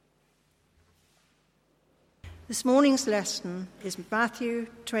This morning's lesson is Matthew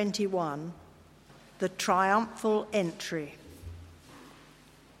 21, the triumphal entry.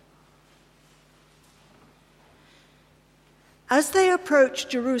 As they approached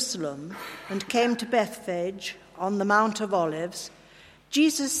Jerusalem and came to Bethphage on the Mount of Olives,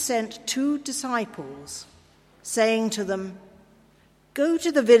 Jesus sent 2 disciples, saying to them, "Go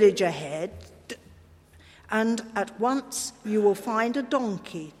to the village ahead, and at once you will find a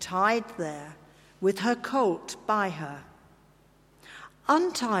donkey tied there, with her colt by her.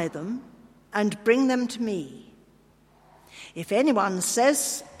 Untie them and bring them to me. If anyone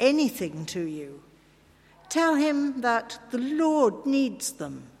says anything to you, tell him that the Lord needs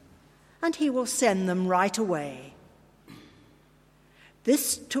them, and he will send them right away."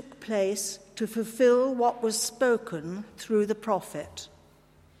 This took place to fulfill what was spoken through the prophet.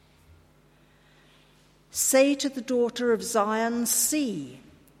 "Say to the daughter of Zion, see,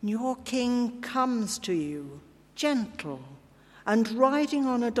 your king comes to you, gentle, and riding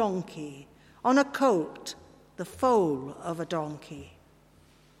on a donkey, on a colt, the foal of a donkey."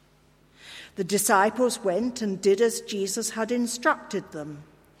 The disciples went and did as Jesus had instructed them.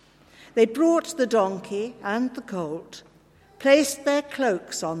 They brought the donkey and the colt, placed their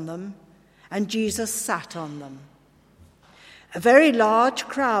cloaks on them, and Jesus sat on them. A very large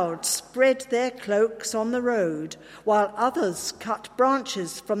crowd spread their cloaks on the road, while others cut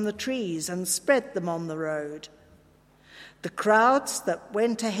branches from the trees and spread them on the road. The crowds that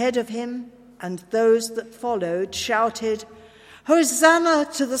went ahead of him and those that followed shouted, "Hosanna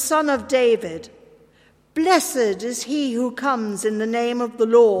to the Son of David! Blessed is he who comes in the name of the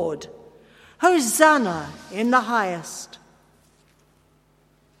Lord! Hosanna in the highest!"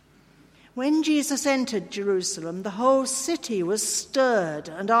 When Jesus entered Jerusalem, the whole city was stirred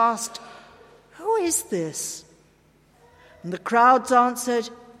and asked, "Who is this?" And the crowds answered,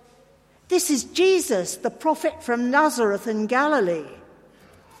 "This is Jesus, the prophet from Nazareth in Galilee."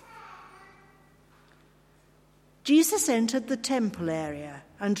 Jesus entered the temple area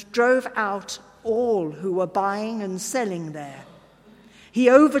and drove out all who were buying and selling there. He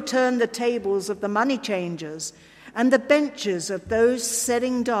overturned the tables of the money changers and the benches of those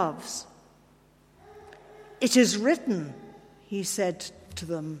selling doves. "It is written," he said to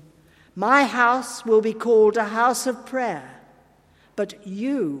them, "My house will be called a house of prayer, but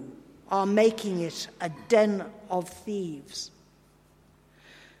you are making it a den of thieves."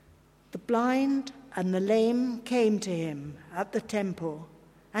 The blind and the lame came to him at the temple,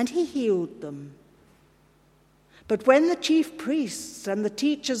 and he healed them. But when the chief priests and the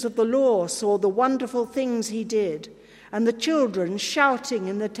teachers of the law saw the wonderful things he did, and the children shouting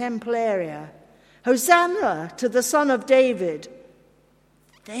in the temple area, "Hosanna to the Son of David,"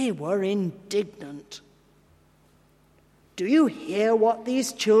 they were indignant. "Do you hear what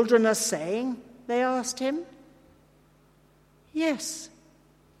these children are saying?" they asked him. "Yes,"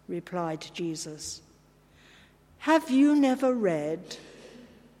 replied Jesus. "Have you never read,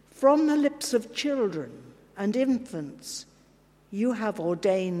 'From the lips of children and infants you have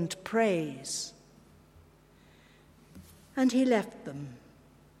ordained praise'?" And he left them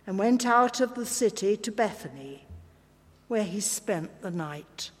and went out of the city to Bethany, where he spent the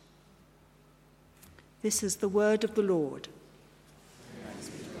night. This is the word of the Lord.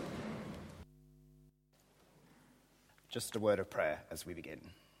 Just a word of prayer as we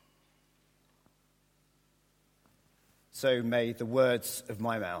begin. So may the words of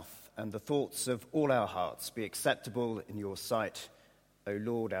my mouth and the thoughts of all our hearts be acceptable in your sight, O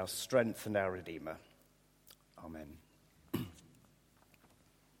Lord, our strength and our Redeemer. Amen.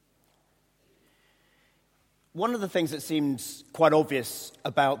 One of the things that seems quite obvious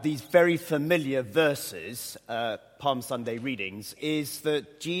about these very familiar verses, Palm Sunday readings, is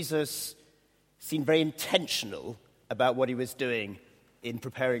that Jesus seemed very intentional about what he was doing in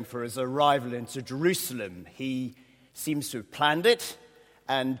preparing for his arrival into Jerusalem. He seems to have planned it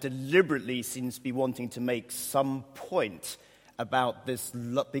and deliberately seems to be wanting to make some point about this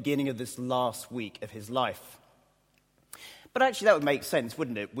beginning of this last week of his life. But actually that would make sense,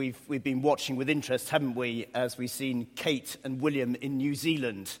 wouldn't it? We've been watching with interest, haven't we, as we've seen Kate and William in New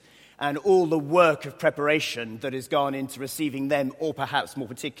Zealand and all the work of preparation that has gone into receiving them, or perhaps more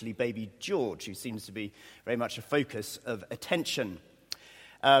particularly baby George, who seems to be very much a focus of attention.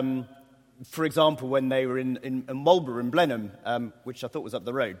 For example, when they were in Marlborough in Blenheim, which I thought was up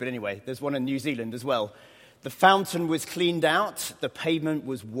the road, but anyway, there's one in New Zealand as well. The fountain was cleaned out, the pavement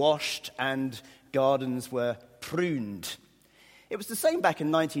was washed, and gardens were pruned. It was the same back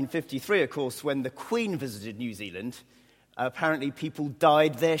in 1953, of course, when the Queen visited New Zealand. Apparently people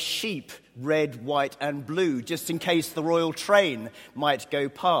dyed their sheep red, white, and blue, just in case the royal train might go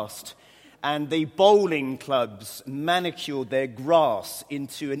past. and the bowling clubs manicured their grass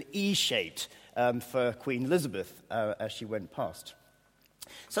into an E-shape for Queen Elizabeth as she went past.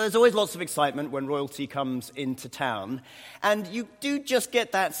 So there's always lots of excitement when royalty comes into town, and you do just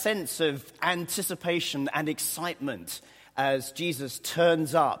get that sense of anticipation and excitement as Jesus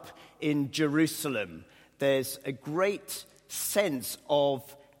turns up in Jerusalem. There's a great sense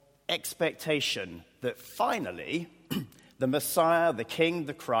of expectation that finally the Messiah, the King,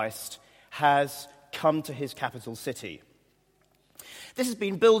 the Christ, has come to his capital city. This has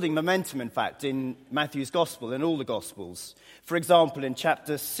been building momentum, in fact, in Matthew's Gospel, in all the Gospels. For example, in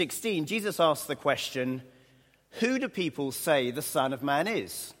chapter 16, Jesus asks the question, "Who do people say the Son of Man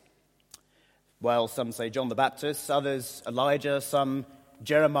is?" Well, some say John the Baptist, others Elijah, some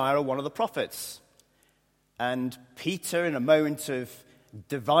Jeremiah or one of the prophets. And Peter, in a moment of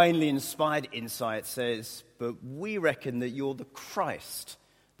divinely inspired insight, says, "But we reckon that you're the Christ,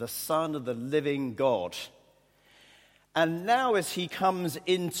 the Son of the living God." And now as he comes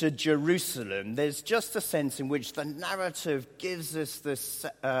into Jerusalem, there's just a sense in which the narrative gives us this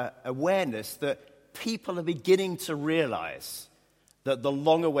awareness that people are beginning to realize that the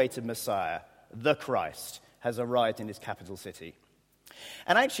long-awaited Messiah, the Christ, has arrived in his capital city.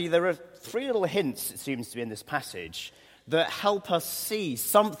 And actually, there are three little hints, it seems to be, in this passage that help us see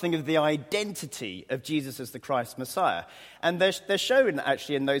something of the identity of Jesus as the Christ Messiah. And they're shown,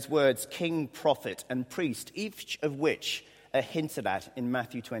 actually, in those words, king, prophet, and priest, each of which are hinted at in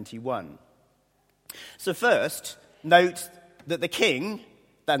Matthew 21. So first, note that the king,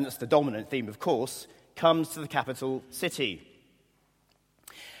 and that's the dominant theme, of course, comes to the capital city.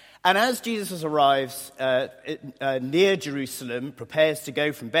 And as Jesus arrives near Jerusalem, prepares to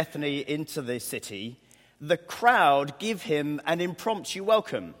go from Bethany into the city, the crowd give him an impromptu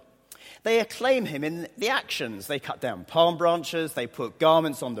welcome. They acclaim him in the actions. They cut down palm branches, they put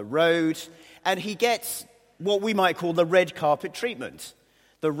garments on the road, and he gets what we might call the red carpet treatment.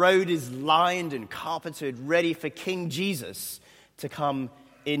 The road is lined and carpeted, ready for King Jesus to come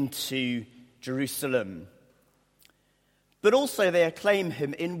into Jerusalem. But also they acclaim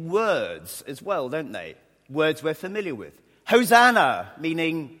him in words as well, don't they? Words we're familiar with. Hosanna,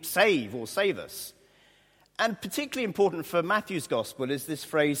 meaning save or save us. And particularly important for Matthew's Gospel is this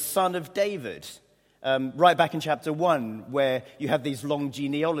phrase, Son of David. Right back in chapter 1, where you have these long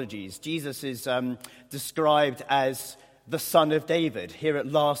genealogies. Jesus is described as the Son of David. Here at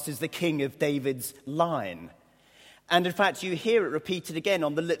last is the King of David's line. And in fact, you hear it repeated again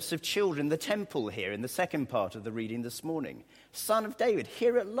on the lips of children in the temple here in the second part of the reading this morning. Son of David,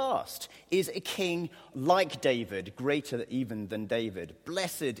 here at last is a king like David, greater even than David.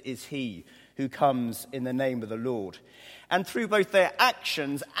 Blessed is he who comes in the name of the Lord. And through both their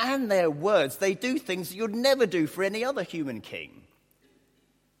actions and their words, they do things that you'd never do for any other human king.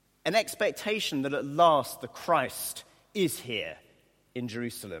 An expectation that at last the Christ is here in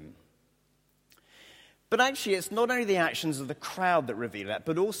Jerusalem. But actually, it's not only the actions of the crowd that reveal that,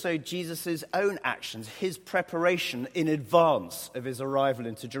 but also Jesus' own actions, his preparation in advance of his arrival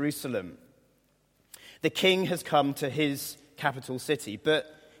into Jerusalem. The king has come to his capital city,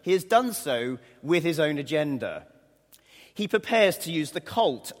 but he has done so with his own agenda. He prepares to use the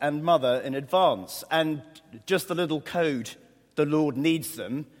colt and mother in advance, and just the little code, "the Lord needs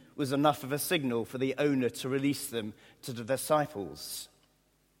them," was enough of a signal for the owner to release them to the disciples.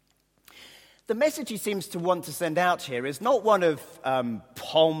 The message he seems to want to send out here is not one of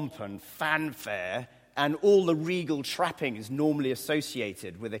pomp and fanfare and all the regal trappings normally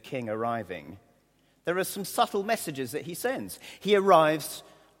associated with a king arriving. There are some subtle messages that he sends. He arrives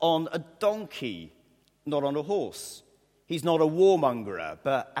on a donkey, not on a horse. He's not a warmonger,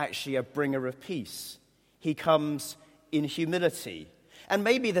 but actually a bringer of peace. He comes in humility. And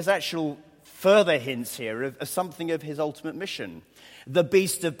maybe there's actual further hints here of something of his ultimate mission. The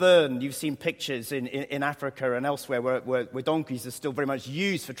beast of burden, you've seen pictures in Africa and elsewhere where donkeys are still very much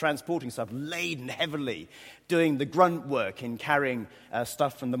used for transporting stuff, laden heavily, doing the grunt work in carrying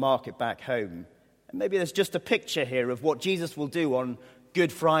stuff from the market back home. And maybe there's just a picture here of what Jesus will do on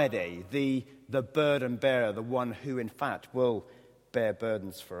Good Friday, the burden bearer, the one who in fact will bear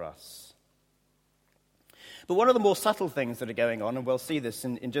burdens for us. But one of the more subtle things that are going on, and we'll see this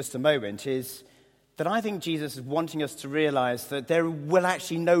in just a moment, is that I think Jesus is wanting us to realize that there will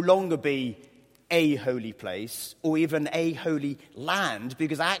actually no longer be a holy place or even a holy land,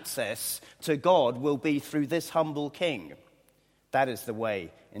 because access to God will be through this humble king. That is the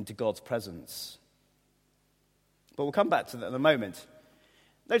way into God's presence. But we'll come back to that in a moment.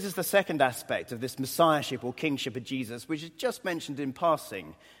 Notice the second aspect of this messiahship or kingship of Jesus, which is just mentioned in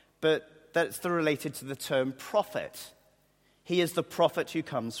passing, but that's still related to the term prophet. He is the prophet who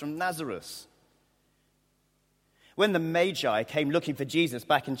comes from Nazareth. When the Magi came looking for Jesus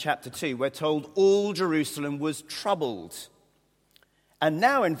back in chapter 2, we're told all Jerusalem was troubled. And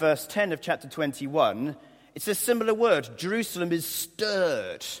now in verse 10 of chapter 21, it's a similar word. Jerusalem is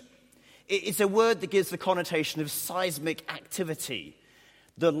stirred. It's a word that gives the connotation of seismic activity.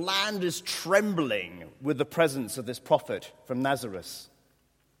 The land is trembling with the presence of this prophet from Nazareth.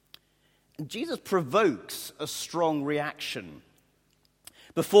 And Jesus provokes a strong reaction.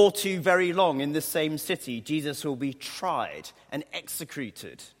 Before too very long, in this same city, Jesus will be tried and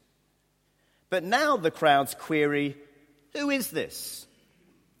executed. But now the crowds query, who is this?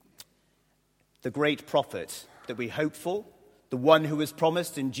 The great prophet that we hope for, the one who was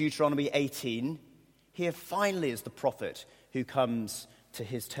promised in Deuteronomy 18, here finally is the prophet who comes to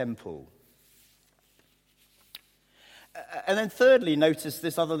his temple. And then thirdly, notice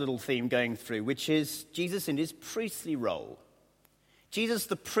this other little theme going through, which is Jesus in his priestly role. Jesus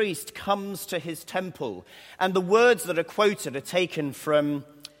the priest comes to his temple, and the words that are quoted are taken from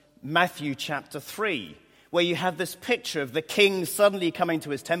Matthew chapter 3, where you have this picture of the king suddenly coming to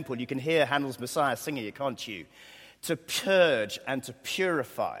his temple. You can hear Handel's Messiah singing it, can't you? To purge and to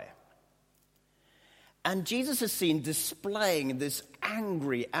purify. And Jesus is seen displaying this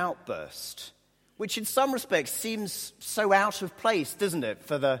angry outburst, which in some respects seems so out of place, doesn't it,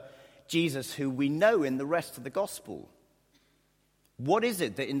 for the Jesus who we know in the rest of the gospel. What is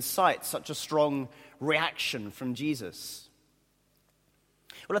it that incites such a strong reaction from Jesus?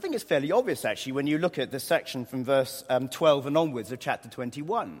 Well, I think it's fairly obvious, actually, when you look at this section from verse 12 and onwards of chapter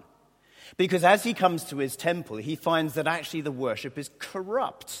 21. Because as he comes to his temple, he finds that actually the worship is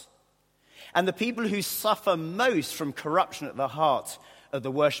corrupt. And the people who suffer most from corruption at the heart of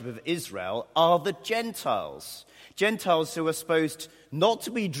the worship of Israel are the Gentiles. Gentiles who are supposed not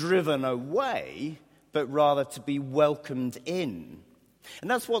to be driven away, but rather to be welcomed in. And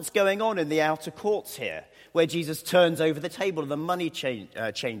that's what's going on in the outer courts here, where Jesus turns over the table of the money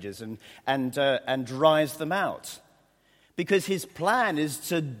changers and drives them out. Because his plan is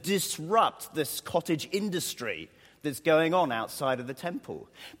to disrupt this cottage industry that's going on outside of the temple.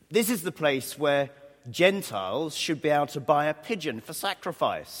 This is the place where Gentiles should be able to buy a pigeon for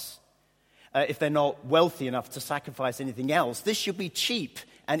sacrifice. If they're not wealthy enough to sacrifice anything else, this should be cheap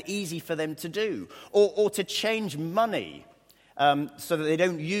and easy for them to do. Or to change money so that they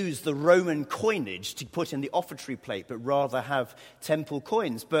don't use the Roman coinage to put in the offertory plate, but rather have temple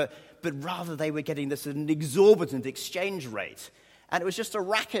coins. But rather they were getting this at an exorbitant exchange rate. And it was just a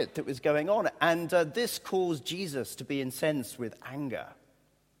racket that was going on. And this caused Jesus to be incensed with anger.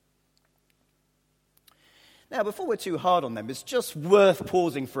 Now, before we're too hard on them, it's just worth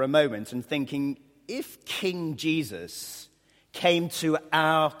pausing for a moment and thinking, if King Jesus came to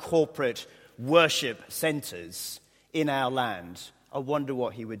our corporate worship centers in our land, I wonder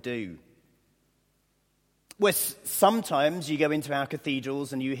what he would do. Where sometimes you go into our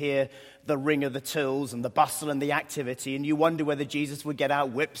cathedrals and you hear the ring of the tills and the bustle and the activity, and you wonder whether Jesus would get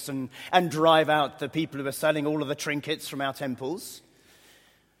out whips and drive out the people who are selling all of the trinkets from our temples.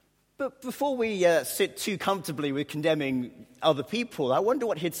 But before we sit too comfortably with condemning other people, I wonder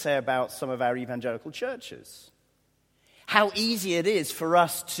what he'd say about some of our evangelical churches. How easy it is for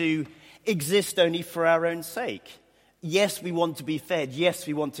us to exist only for our own sake. Yes, we want to be fed. Yes,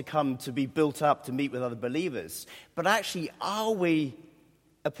 we want to come to be built up to meet with other believers. But actually, are we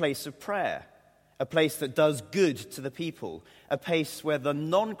a place of prayer? A place that does good to the people? A place where the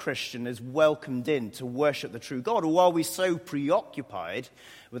non-Christian is welcomed in to worship the true God? Or are we so preoccupied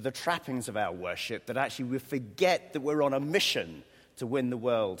with the trappings of our worship that actually we forget that we're on a mission to win the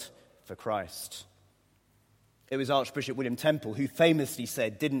world for Christ? It was Archbishop William Temple who famously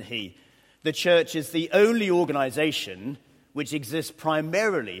said, didn't he, the church is the only organization which exists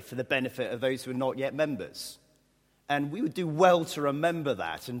primarily for the benefit of those who are not yet members. And we would do well to remember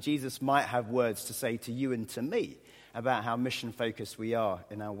that, and Jesus might have words to say to you and to me about how mission-focused we are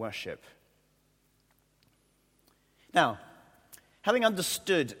in our worship. Now, having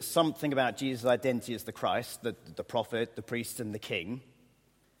understood something about Jesus' identity as the Christ, the prophet, the priest, and the king,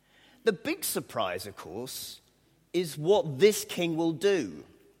 the big surprise, of course, is what this king will do.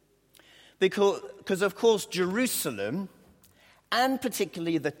 Because, of course, Jerusalem, and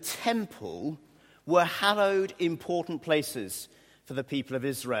particularly the temple, were hallowed, important places for the people of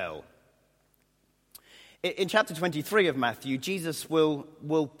Israel. In chapter 23 of Matthew, Jesus will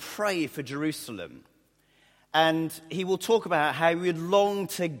pray for Jerusalem. And he will talk about how he would long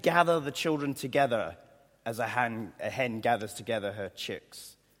to gather the children together as a hen gathers together her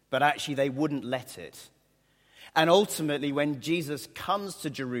chicks. But actually they wouldn't let it. And ultimately, when Jesus comes to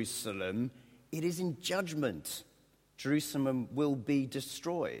Jerusalem, it is in judgment. Jerusalem will be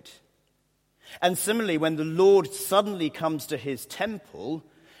destroyed. And similarly, when the Lord suddenly comes to his temple,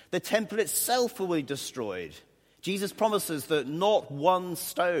 the temple itself will be destroyed. Jesus promises that not one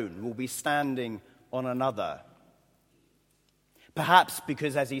stone will be standing on another. Perhaps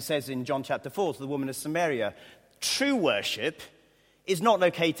because, as he says in John chapter 4 to the woman of Samaria, true worship is not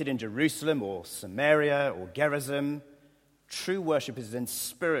located in Jerusalem or Samaria or Gerizim. True worship is in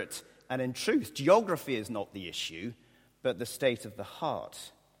spirit and in truth. Geography is not the issue, but the state of the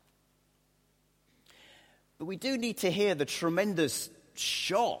heart. But we do need to hear the tremendous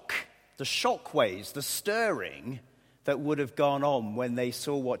shock, the shockwaves, the stirring that would have gone on when they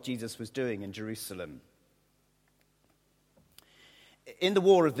saw what Jesus was doing in Jerusalem. In The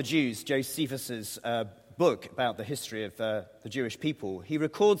War of the Jews, Josephus's book about the history of the Jewish people, he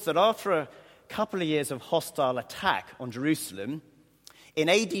records that after a couple of years of hostile attack on Jerusalem, in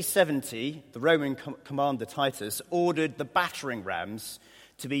AD 70, the Roman commander Titus ordered the battering rams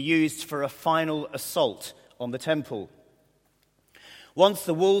to be used for a final assault on the temple. Once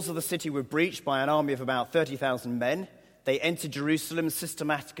the walls of the city were breached by an army of about 30,000 men, they entered Jerusalem,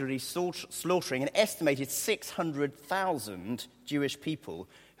 systematically slaughtering an estimated 600,000 Jewish people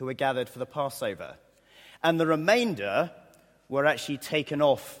who were gathered for the Passover. And the remainder were actually taken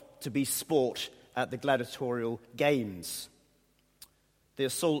off to be sport at the gladiatorial games. The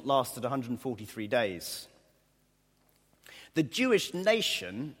assault lasted 143 days. The Jewish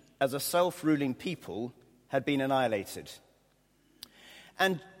nation, as a self-ruling people, had been annihilated.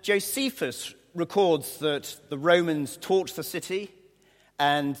 And Josephus records that the Romans torched the city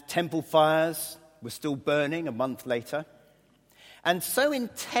and temple fires were still burning a month later. And so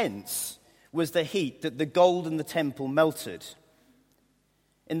intense was the heat that the gold in the temple melted.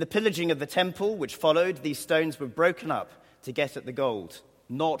 In the pillaging of the temple, which followed, these stones were broken up to get at the gold.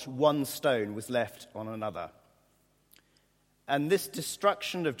 Not one stone was left on another. And this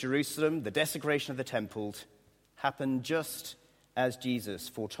destruction of Jerusalem, the desecration of the temple, happened just as Jesus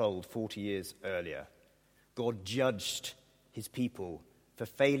foretold 40 years earlier. God judged his people for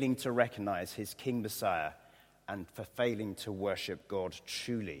failing to recognize his King Messiah and for failing to worship God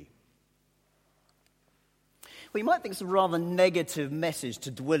truly. We might think it's a rather negative message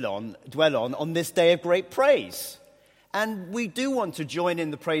to dwell on this day of great praise. And we do want to join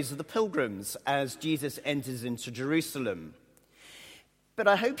in the praise of the pilgrims as Jesus enters into Jerusalem. But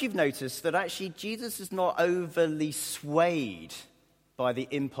I hope you've noticed that actually Jesus is not overly swayed by the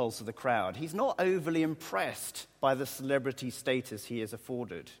impulse of the crowd. He's not overly impressed by the celebrity status he is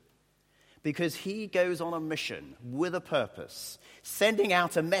afforded, because he goes on a mission with a purpose, sending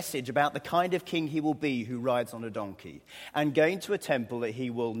out a message about the kind of king he will be who rides on a donkey, and going to a temple that he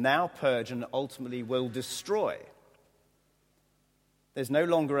will now purge and ultimately will destroy. There's no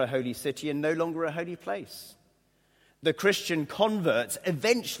longer a holy city and no longer a holy place. The Christian converts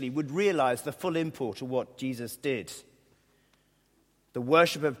eventually would realize the full import of what Jesus did. The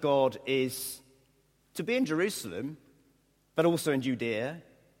worship of God is to be in Jerusalem, but also in Judea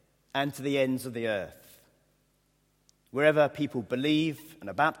and to the ends of the earth. Wherever people believe and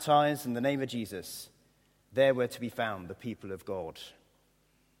are baptized in the name of Jesus, there were to be found the people of God.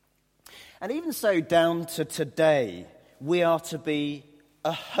 And even so, down to today, we are to be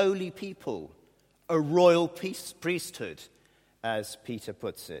a holy people, a royal priesthood, as Peter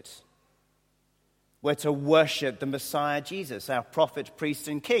puts it. We're to worship the Messiah Jesus, our prophet, priest,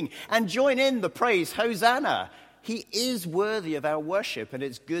 and king, and join in the praise, Hosanna. He is worthy of our worship, and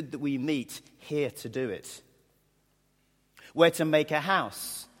it's good that we meet here to do it. We're to make a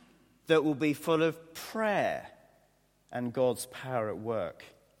house that will be full of prayer and God's power at work.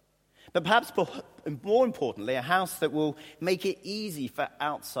 But perhaps more importantly, a house that will make it easy for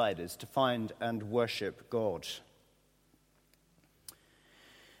outsiders to find and worship God.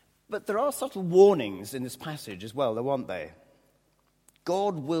 But there are subtle warnings in this passage as well, aren't there?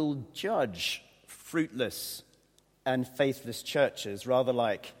 God will judge fruitless and faithless churches, rather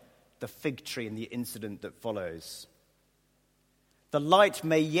like the fig tree in the incident that follows. The light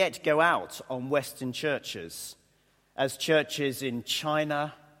may yet go out on Western churches as churches in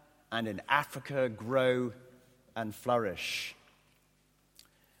China and in Africa grow and flourish.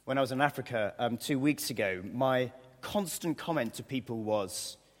 When I was in Africa 2 weeks ago, my constant comment to people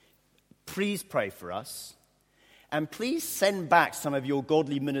was, please pray for us, and please send back some of your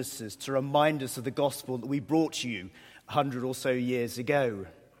godly ministers to remind us of the gospel that we brought you 100 or so years ago.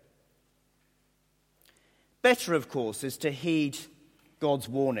 Better, of course, is to heed God's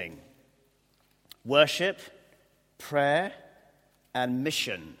warning. Worship, prayer, and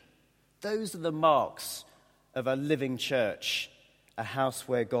mission. Those are the marks of a living church, a house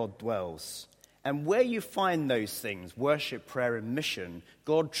where God dwells. And where you find those things, worship, prayer, and mission,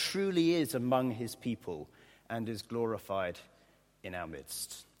 God truly is among his people and is glorified in our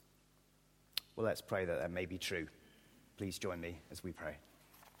midst. Well, let's pray that that may be true. Please join me as we pray.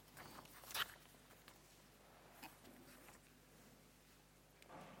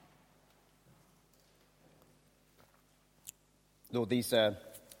 Lord, these are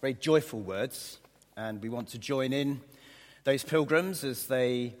very joyful words, and we want to join in those pilgrims as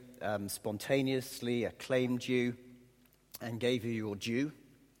they spontaneously acclaimed you and gave you your due.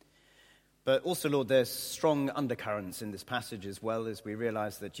 But also, Lord, there's strong undercurrents in this passage as well, as we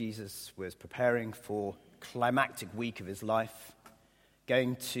realize that Jesus was preparing for climactic week of his life,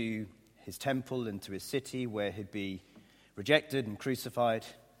 going to his temple and to his city where he'd be rejected and crucified,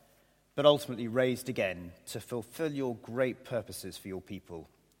 but ultimately raised again to fulfill your great purposes for your people.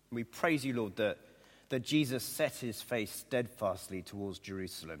 And we praise you, Lord, that Jesus set his face steadfastly towards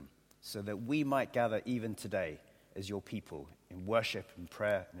Jerusalem so that we might gather even today as your people in worship and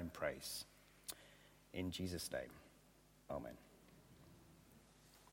prayer and in praise. In Jesus' name, amen.